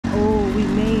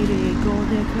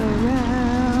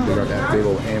big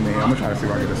old ham in. I'm gonna try to see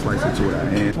if I can get a slice or two of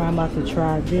that ham. I'm about to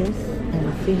try this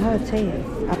and see how it tastes.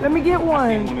 Let me get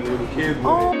one. One of the little kids.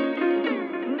 Oh.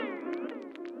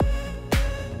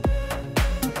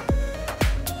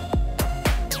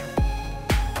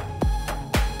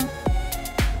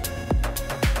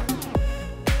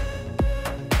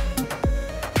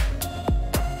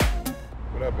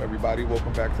 What up, everybody?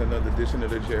 Welcome back to another edition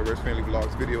of the JRS Family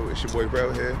Vlogs video. It's your boy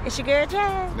Corral here. It's your girl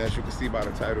Jazz. And as you can see by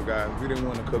the title, guys, we didn't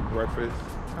want to cook breakfast.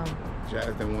 Jazz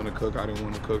didn't want to cook, I didn't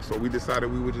want to cook. So we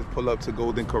decided we would just pull up to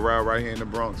Golden Corral right here in the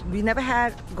Bronx. We never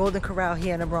had Golden Corral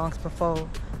here in the Bronx before.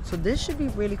 So this should be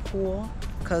really cool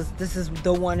because this is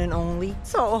the one and only.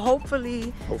 So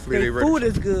hopefully their food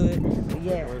is good.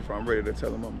 Yeah. I'm ready to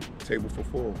tell them I'm table for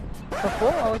 4. For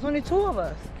 4? Oh, it's only 2 of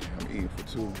us. I'm eating for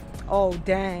 2. Oh,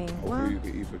 dang. Hopefully you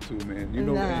can eat for 2, man. You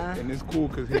know, and it's cool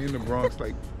because here in the Bronx,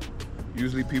 like,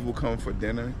 usually people come for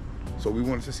dinner. So we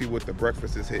wanted to see what the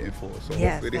breakfast is hitting for. So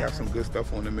hopefully they have some good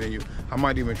stuff on the menu. I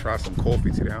might even try some coffee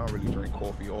today. I don't really drink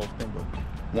coffee often, but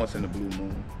once in the blue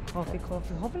moon. Coffee.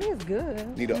 Hopefully it's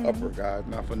good. Need an upper, guys.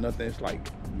 Not for nothing. It's like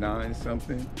 9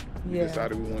 something. We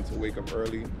decided we wanted to wake up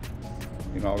early.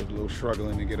 You know, I was a little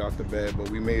struggling to get out the bed, but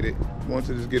we made it. We wanted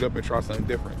to just get up and try something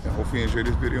different. And hopefully you enjoy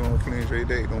this video and hopefully you enjoy your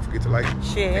day. Don't forget to like,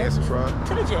 share, and subscribe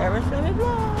to the JRS Family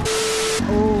Vlog.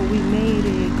 Oh, we made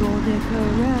it, Golden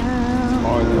Corral.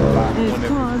 It's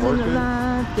causing a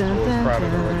lot. I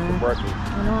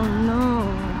don't know.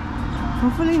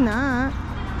 Hopefully not.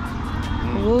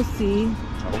 We'll see.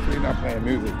 Hopefully not playing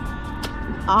music.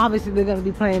 Obviously they're gonna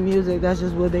be playing music. That's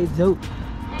just what they do.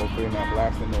 Hopefully not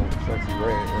blasting no Sexy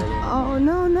Red early. Oh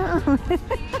no.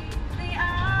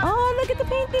 Oh, look at the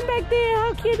painting back there.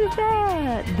 How cute is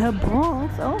that? The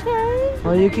Bronx, okay.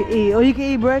 Oh, you can eat. Oh, you can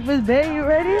eat breakfast, babe. You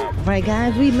ready? All right,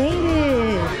 guys, we made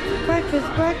it. Breakfast.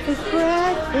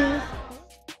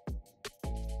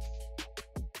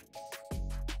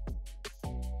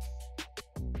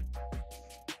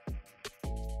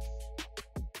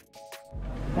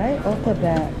 Right off the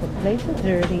bat, the place is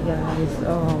dirty, guys.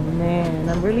 Oh man,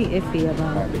 I'm really iffy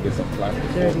about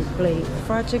dirty plates.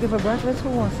 Fried chicken for breakfast, who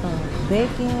wants some?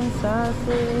 Bacon,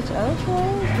 sausage,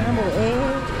 okay, scrambled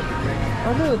eggs, a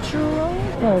little churro,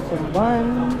 some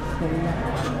buns, some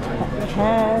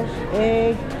hash,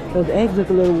 eggs. Those eggs look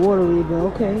a little watery, but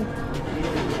okay.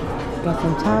 Got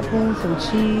some toppings, some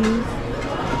cheese.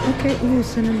 Okay, ooh,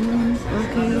 cinnamon,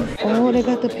 okay. Oh, they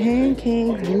got the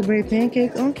pancakes, blueberry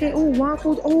pancakes, okay. Oh,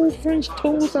 waffles, oh, French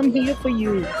toast, I'm here for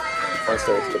you. French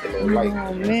toast look a little light.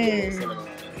 Oh, man.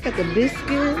 Got the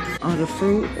biscuits, oh, the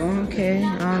fruit, okay.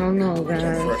 I don't know,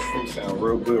 guys. Fresh fruit sound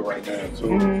real good right now,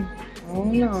 too. Oh,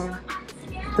 no.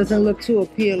 Doesn't look too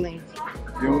appealing.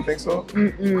 You don't think so?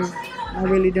 I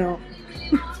really don't.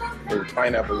 The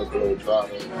pineapple look a little dry.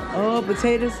 Oh,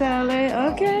 potato salad,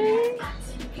 okay.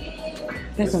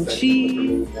 Got some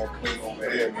cheese. Like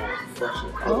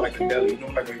a deli. You know,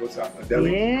 like when you go to a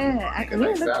deli? Yeah,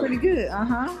 that's pretty good.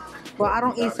 Well, I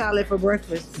don't eat salad for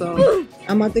breakfast, so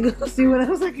I'm about to go see what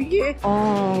else I can get.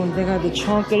 Oh, they got the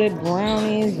chocolate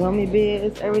brownies, gummy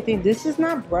bears, everything. This is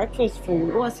not breakfast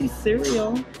food. Oh, I see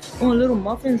cereal. Oh, little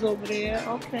muffins over there.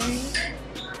 Okay.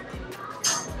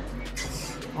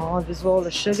 Oh, this roll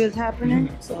of sugar is happening.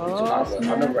 I've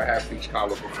never had peach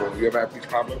cobbler before. You ever had peach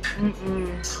cobbler?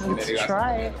 Let's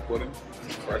try it. Pudding,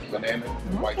 fresh banana,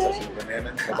 white touching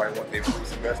banana. Nobody wants their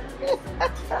fruits investment.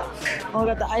 Oh,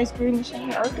 got the ice cream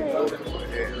machine. Okay.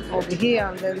 Over here,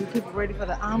 I'm letting people ready for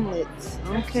the omelets.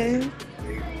 Okay.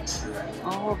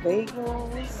 Oh,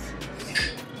 bagels.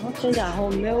 Okay, got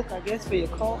whole milk, I guess, for your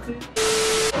coffee.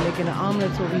 Making an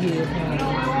omelet over here.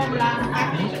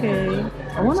 Okay.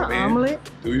 I want an omelet.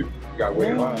 Do you? You gotta wait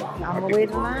in line. I'm gonna wait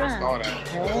in line.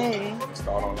 Hey.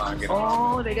 Start online. Get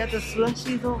oh, they got the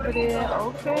slushies over there.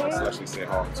 Okay. Slushies said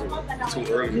hard too. Too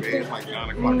early, man. It's like 9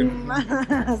 o'clock.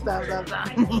 Stop.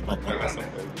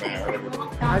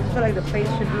 I just feel like the place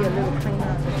should be a little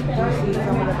cleaner. You see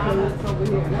some of the plates over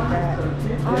here that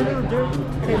are a little dirty.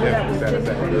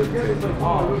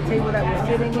 Table that we're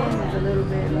sitting in is a little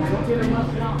bit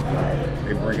like,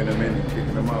 they bringing them in and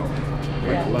kicking them out.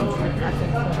 Like lunch.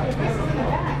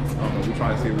 We're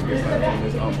trying to see if we get something from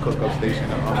this cook-up station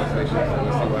or omelet station.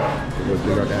 Let's see what happens.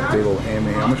 They got that big old ham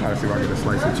in. I'm gonna try to see if I can get a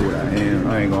slice or two of that ham. I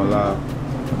ain't gonna lie.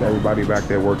 Everybody back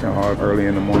there working hard early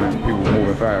in the morning. People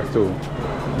moving fast too.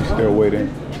 We still waiting.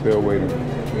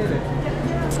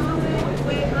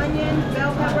 Onion,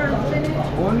 bell pepper, spinach.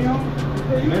 Onion,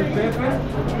 pepper.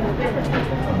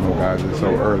 I know, guys, it's so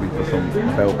early for some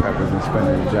bell peppers and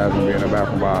spinach. Jasmine be in the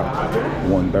bathroom by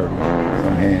 1:30.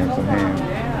 Some ham.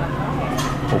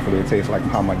 Hopefully it tastes like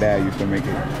how my dad used to make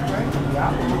it.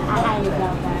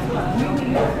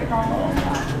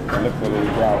 It looked a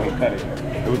little dry when he cut it.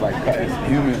 It was like cut. It's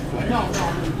human.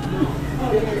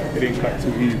 It didn't cut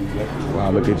too easy.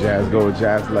 Wow, look at Jazz go.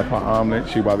 Jazz left her omelet.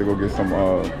 She about to go get some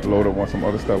load up on some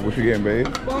other stuff. What you getting, babe?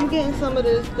 Well, I'm getting some of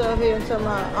this stuff here until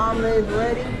my omelet is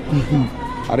ready.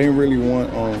 I didn't really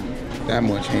want that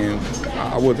much ham.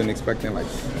 I wasn't expecting like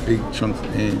big chunks of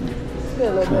ham.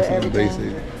 Still a little bit everything.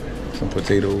 Basic, some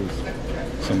potatoes,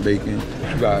 some bacon.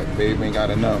 She got, babe ain't got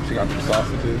enough. She got some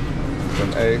sausages,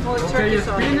 some eggs. Oh, turkey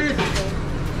sausage.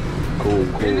 Cool.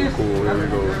 Here we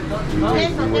go. We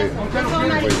wait.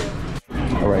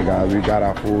 All right, guys, we got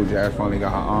our food. Jazz finally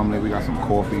got her omelet. We got some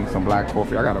coffee, some black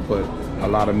coffee. I gotta put a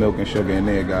lot of milk and sugar in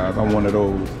there, guys. I'm one of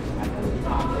those.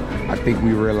 I think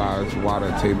we realized why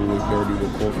the table was dirty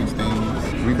with coffee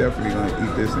stains. We definitely gonna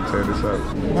eat this and tear this up.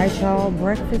 Right, y'all,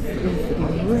 breakfast is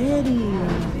ready.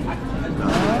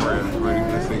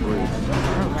 Let's say grace.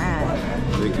 All right.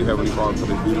 Thank you, Heavenly Father, for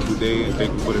this beautiful day, and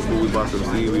thank you for the food we brought to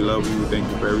receive. We love you. Thank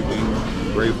you for everything.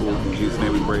 Grateful. In Jesus'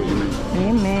 name we pray. Amen.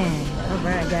 Amen. All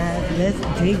right, guys, let's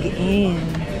dig in.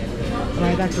 So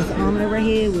I got this omelet right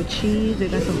here with cheese. I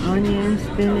got some onions,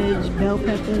 spinach, bell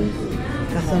peppers.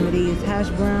 Got some of these hash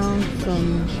browns,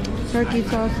 some turkey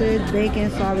sausage,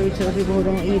 bacon. Sorry to the people who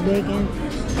don't eat bacon.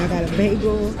 I got a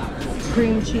bagel,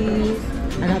 cream cheese.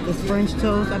 I got this French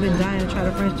toast. I've been dying to try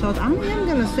the French toast. I'm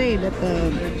gonna say that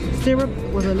the syrup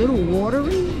was a little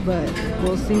watery, but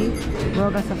we'll see.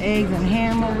 Bro, got some eggs and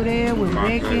ham over there with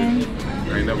bacon.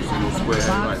 I ain't never seen no square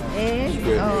eggs.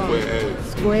 Square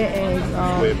eggs. Square eggs.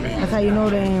 That's how you know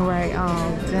they ain't right.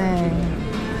 Oh, dang.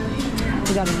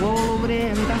 We got a roll over there,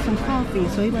 and we got some coffee,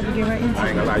 so you about to get right into it. I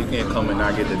ain't gonna lie, you can't come and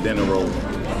not get the dinner roll.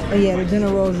 Oh yeah, the dinner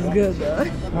rolls is good though.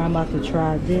 I'm about to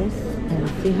try this and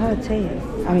see how it tastes.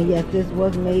 I mean, yes, this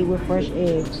was made with fresh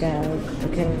eggs, guys.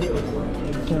 Okay,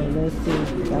 so let's see.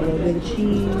 Got a little bit of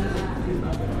cheese.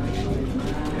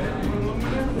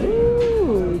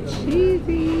 Ooh,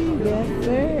 cheesy, yes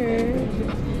sir.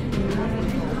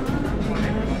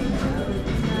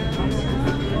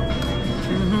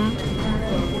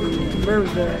 Very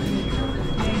good.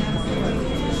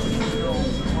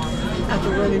 That's a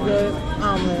really good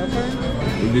omelet,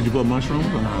 okay? Did you put mushrooms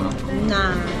or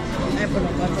Nah, I put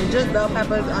no mushroom. Just bell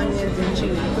peppers, onions, and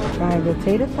cheese. Right, the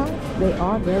tater tots, they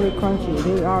are very crunchy.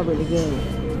 They are really good.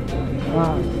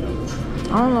 Wow.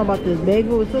 I don't know about this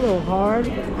bagel. It's a little hard.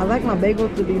 I like my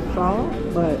bagels to be soft,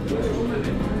 but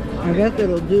I guess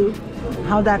it'll do.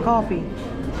 How's that coffee?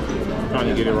 Trying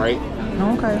to get it right.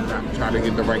 Okay. Try to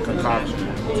get the right concoction.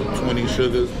 20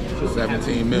 sugars for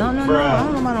 17 milk. No. I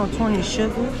don't know about no 20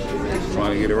 sugars.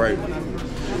 Trying to get it right.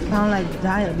 Sound like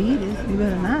diabetes. You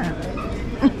better not.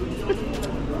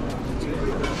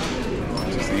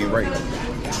 Just ain't right.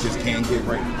 Just can't get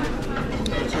right.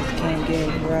 Just can't get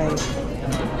right.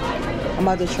 I'm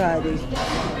about to try these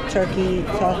turkey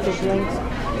sausage links.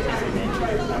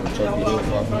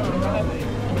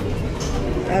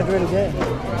 That's really good.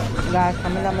 Guys,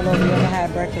 comment down below if you ever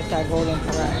had breakfast at Golden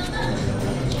Corral.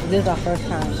 This is our first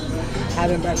time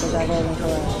having breakfast at Golden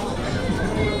Corral.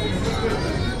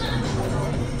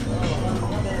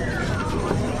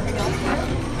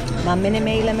 My Minute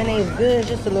Maid lemonade is good,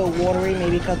 just a little watery,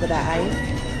 maybe because of the ice.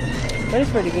 But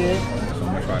it's pretty good. So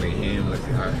I'm gonna try the ham. Let's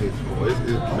see how it hits. Well, it's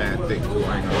mad thick too.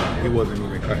 I ain't gonna lie. He wasn't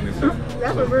even cutting this up.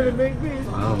 That's a really big piece.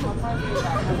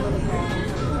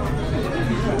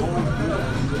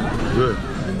 Good.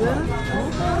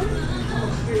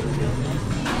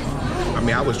 I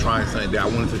mean, I was trying something there. I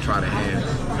wanted to try the ham.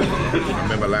 I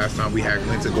remember last time we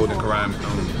went to Golden Corral in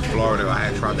Florida, I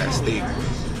had tried that steak.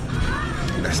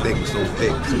 That steak was so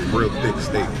thick, some real thick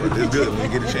steak. But it's good when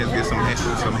you get a chance to get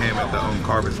some ham at the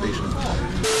carving station.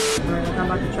 Alright, I'm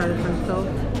about to try the French toast.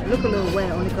 It look a little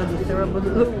wet, only because the syrup was a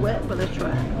little wet, but let's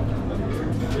try it.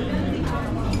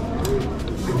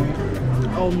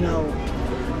 Oh no.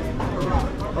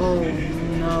 Oh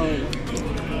no.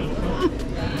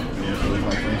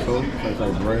 Tastes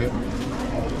like bread.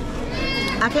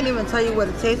 I can't even tell you what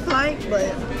it tastes like, but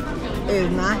it is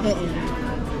not hitting.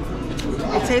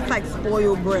 It tastes like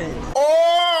spoiled bread.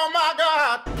 Oh my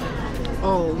God!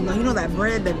 Oh no, you know that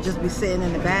bread that just be sitting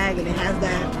in the bag and it has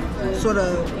that sort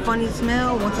of funny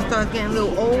smell once it starts getting a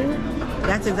little old?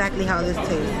 That's exactly how this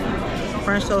tastes.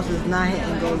 French toast is not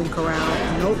hitting Golden Corral.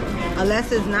 Nope.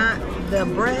 Unless it's not the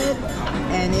bread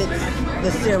and it's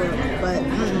the syrup. But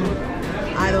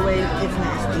either way, it's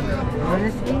nasty.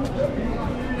 Honestly,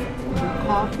 the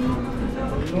coffee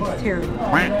is terrible.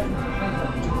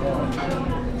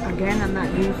 Again, I'm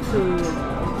not used to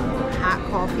hot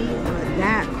coffee, but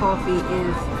that coffee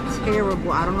is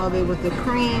terrible. I don't know if it was the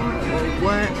cream or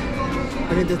what,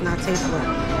 but it does not taste well.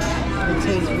 It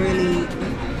tastes really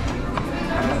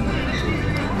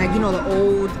like, you know, the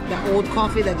old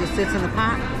coffee that just sits in the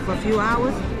pot for a few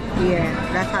hours. Yeah,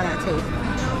 that's how that tastes.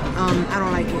 I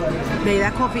don't like it. Babe,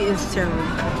 that coffee is terrible.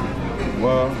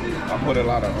 Well, I put a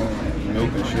lot of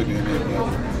milk and sugar in it.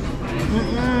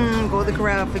 Go to the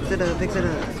Corral, fix it up, fix it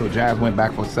up. So Jazz went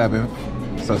back for 7.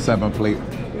 So 7 plate.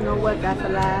 You know what? That's a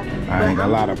lie. I ain't got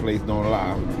a lot of plates, don't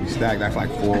lie. You stack, that's like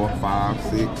 4, 5,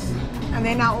 6. And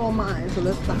they're not all mine, so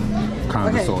let's stop.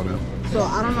 Kind of, sort of. So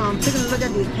I don't know, I'm taking a look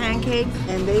at these pancakes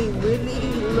and they really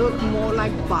look more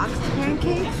like boxed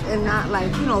pancakes and not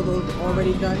like, you know, those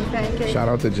already done pancakes. Shout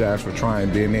out to Jazz for trying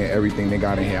being there, everything they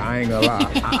got in here. I ain't gonna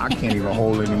lie, I can't even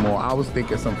hold anymore. I was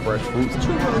thinking some fresh fruits.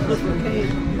 Churros look okay.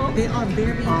 They are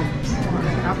very let's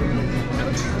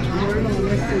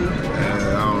see. I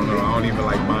don't know, I don't even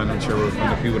like buying them churros from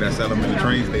the people that sell them in the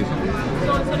train station.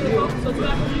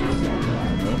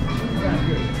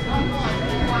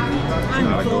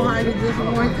 I'm so highly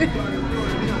disappointed.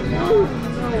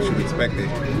 You should expect it.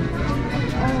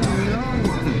 Oh no.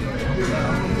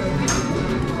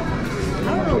 I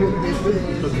don't know what this is.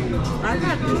 I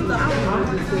got this stuff. I don't know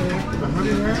what this is. The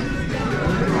honey wrap?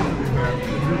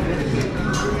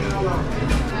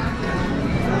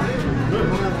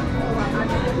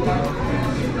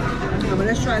 But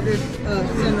let's try this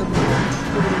cinnamon.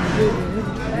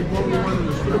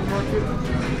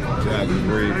 Yeah,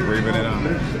 breathing it out.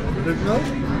 Nope.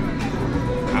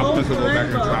 I want to go back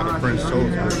and try the French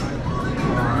toast.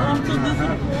 I'm so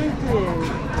disappointed.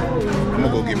 I'm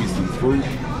gonna go get me some fruit. I'm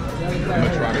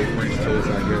gonna try the French toast,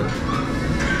 I guess.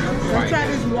 Let's try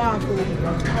this waffle. Oh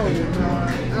God,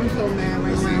 I'm so mad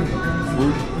right now.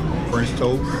 Fruit, French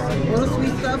toast. All the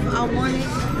sweet stuff, I want it.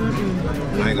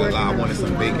 I ain't gonna lie, I wanted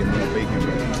some bacon, more bacon,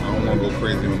 but I don't want to go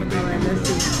crazy on the bacon. Alright, let's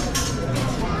see.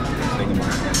 Thinking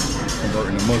about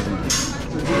converting to Muslim.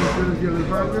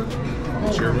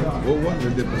 Sure. What was the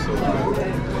difference of that?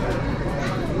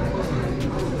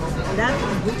 That's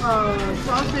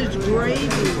sausage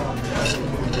gravy.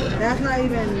 That's not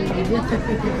even.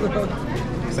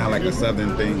 Sound like a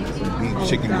southern thing. Some beef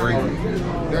chicken gravy. I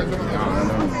don't know.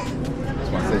 That's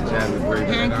why I said Jazz is gravy.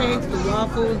 Pancakes, the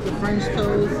waffles, the French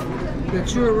toast, the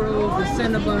churros, the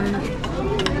cinnamon.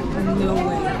 No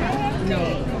way. No.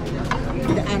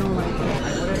 I don't like it.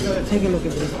 Take a look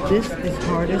at this. This is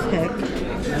hard as heck.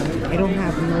 It don't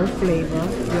have no flavor.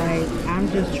 Like, I'm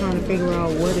just trying to figure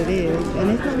out what it is. And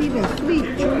it's not even sweet.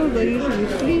 Churros are usually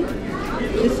sweet.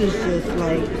 This is just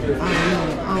like, I don't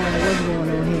know what's going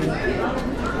on here.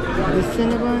 The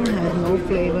cinnamon has no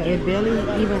flavor. It barely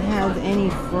even has any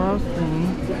frosting.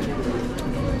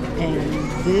 And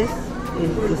this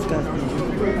is disgusting.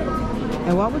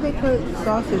 And why would they put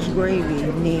sausage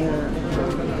gravy near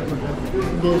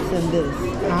this and this?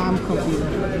 I'm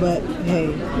confused. But hey,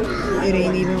 it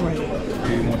ain't even right.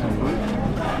 Do you want some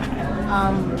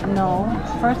fruit? No.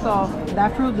 First off,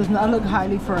 that fruit does not look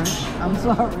highly fresh. I'm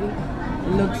sorry.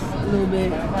 It looks a little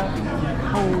bit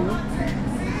cold.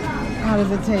 How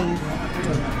does it taste?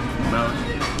 No.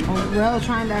 Oh, well,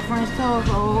 trying that French toast.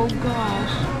 Oh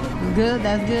gosh. Good,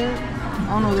 that's good.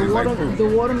 I don't know, the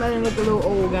watermelon look a little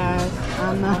old, guys.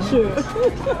 I'm not sure.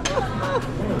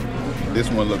 This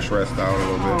one looks stressed out a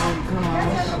little bit. Oh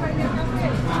gosh.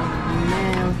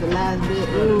 Man, it's the last bit.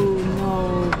 Ooh,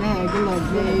 no. Man, good luck,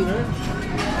 babe.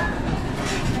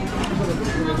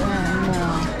 No.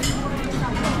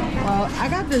 Well, I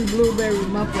got this blueberry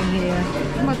muffin here.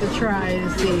 I'm about to try it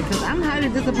and see, because I'm highly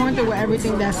disappointed with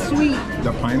everything that's sweet.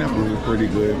 The pineapple is pretty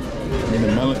good. I mean,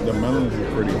 the melons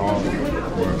are pretty hard.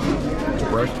 It's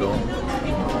fresh though.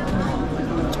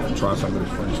 Try some of this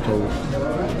French toast.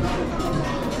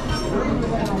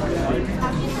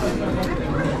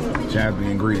 Jazz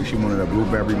being greedy. She wanted a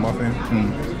blueberry muffin.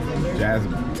 Jazz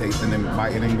tasting and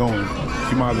biting and going.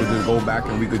 She might as well just go back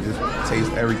and we could just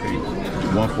taste everything.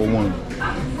 1 for 1.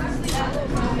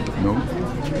 No?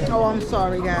 Oh, I'm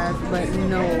sorry, guys, but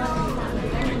no.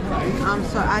 I'm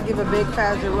sorry. I give a big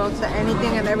fat 0 to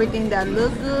anything and everything that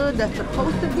look good, that's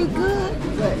supposed to be good,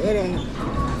 but it ain't.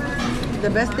 The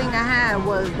best thing I had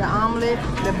was the omelet,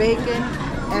 the bacon,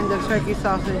 and the turkey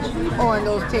sausage. Oh, and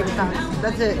those tater tots.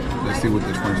 That's it. Let's see what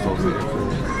this French toast is.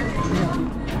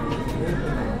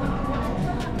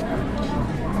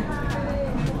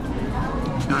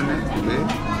 It's not nasty, babe.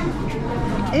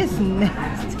 It's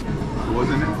nasty. It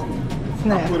wasn't nasty. It's I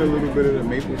nasty. put a little bit of the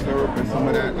maple syrup and some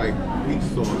of that like peach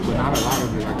sauce, but not a lot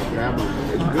of it, like a dab of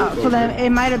it. It's good. So then it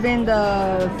might have been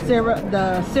the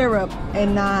syrup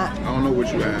and not. I don't know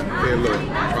what you had. Here, look.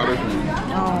 Try this one.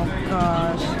 Oh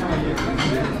gosh.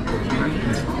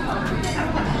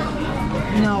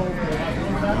 No. You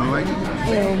don't like it?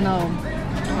 Hell no.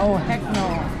 Oh, heck no.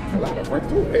 I like it right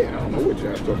through. Hey, I don't know what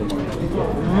y'all talking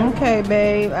about. Okay,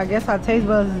 babe. I guess our taste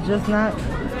buds is just not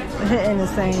hitting the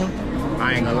same.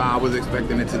 I ain't gonna lie, I was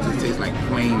expecting it to just taste like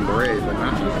plain bread, but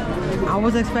not. I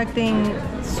was expecting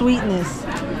sweetness,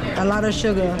 a lot of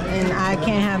sugar, and I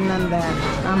can't have none of that.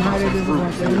 I'm highly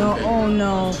disappointed. No, oh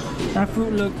no. That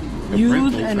fruit look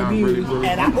used and abused. Really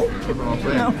And I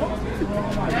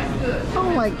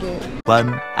don't like it.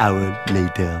 1 hour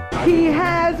later. He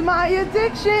has my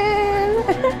addiction.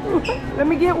 Let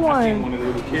me get one.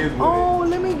 Oh,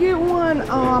 let me get one.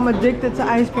 Oh, I'm addicted to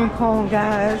ice cream cone,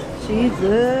 guys.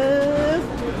 Jesus,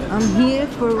 I'm here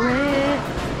for it.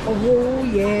 Oh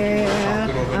yeah,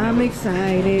 I'm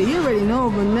excited. You already know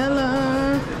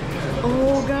vanilla.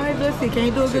 Oh, guys, let's see. Can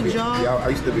you do a good job? Yeah, I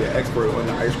used to be an expert on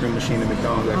the ice cream machine in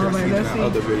McDonald's. Like I seen in that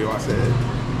other video, I said,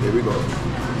 here we go.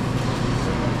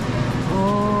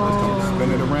 Oh.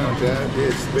 Spin it around, Jazz. Yeah,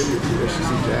 spin it. Yeah, she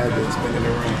see Jazz and spin it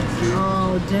around. See?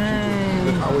 Oh, dang.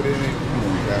 Look how it is. Come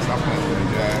on, Jazz. Stop playing with it,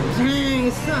 Jazz. Dang,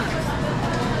 it sucks.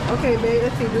 Okay, babe,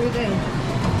 let's see. Do your thing.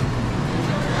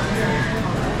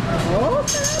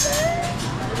 Okay, babe.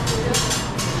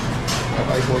 That's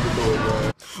how you supposed to do it,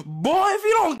 Jazz. Boy, if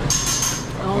you don't...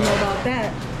 I don't know about that,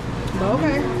 but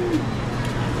okay.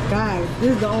 Guys,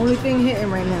 this is the only thing hitting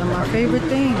right now. My favorite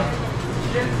thing.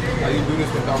 How you do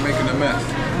this without making a mess?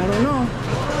 I don't know.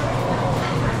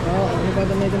 Oh, I'm about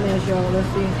to make a mess, y'all. Let's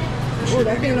see. Oh,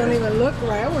 that thing don't even look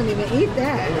right. I wouldn't even eat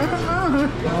that.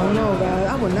 Oh no, guys.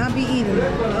 I would not be eating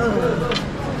that.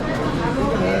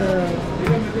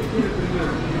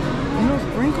 You know,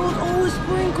 sprinkles? Oh, it's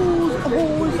sprinkles.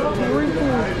 Oh, it's sprinkles.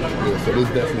 Yeah, so this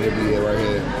definitely be it right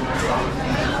here.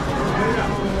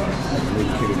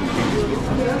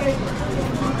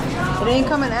 It ain't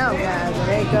coming out, guys.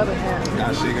 It ain't coming out.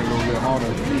 Gotta shake it a little bit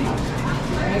harder.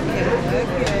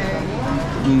 Okay.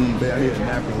 Babe, I need a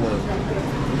napkin. Look.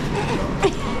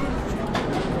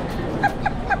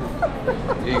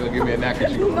 You ain't gonna give me a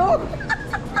napkin? No.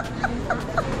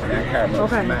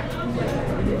 Okay.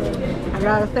 I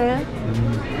gotta say,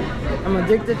 I'm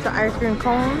addicted to ice cream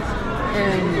cones,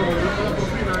 and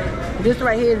this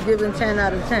right here is giving 10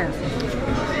 out of 10.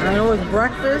 I know it's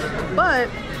breakfast, but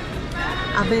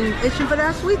I've been itching for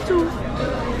that sweet tooth.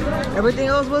 Everything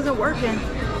else wasn't working,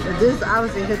 but this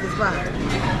obviously hit the spot.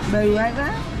 Baby, right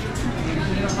there?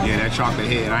 Yeah, that chocolate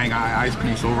head. I ain't got ice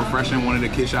cream so refreshing. One of the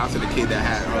kids, shout out to the kid that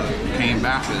had came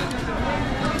back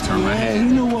to turn my head. You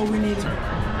knew what we needed.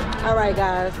 All right,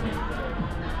 guys.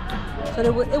 So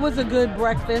it was a good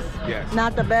breakfast. Yes.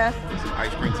 Not the best. Some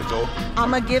ice cream to go.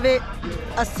 I'm gonna give it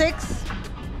a 6,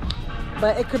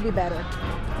 but it could be better.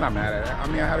 Not mad at it. I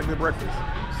mean, I had a good breakfast.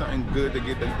 Something good to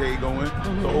get the day going.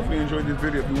 So hopefully you enjoyed this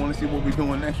video. If you want to see what we're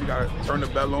doing next, you gotta turn the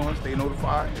bell on, stay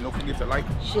notified, and don't forget to like,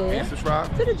 share, and subscribe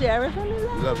to the Jared Family.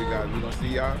 Love you guys. We're gonna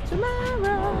see y'all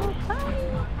tomorrow.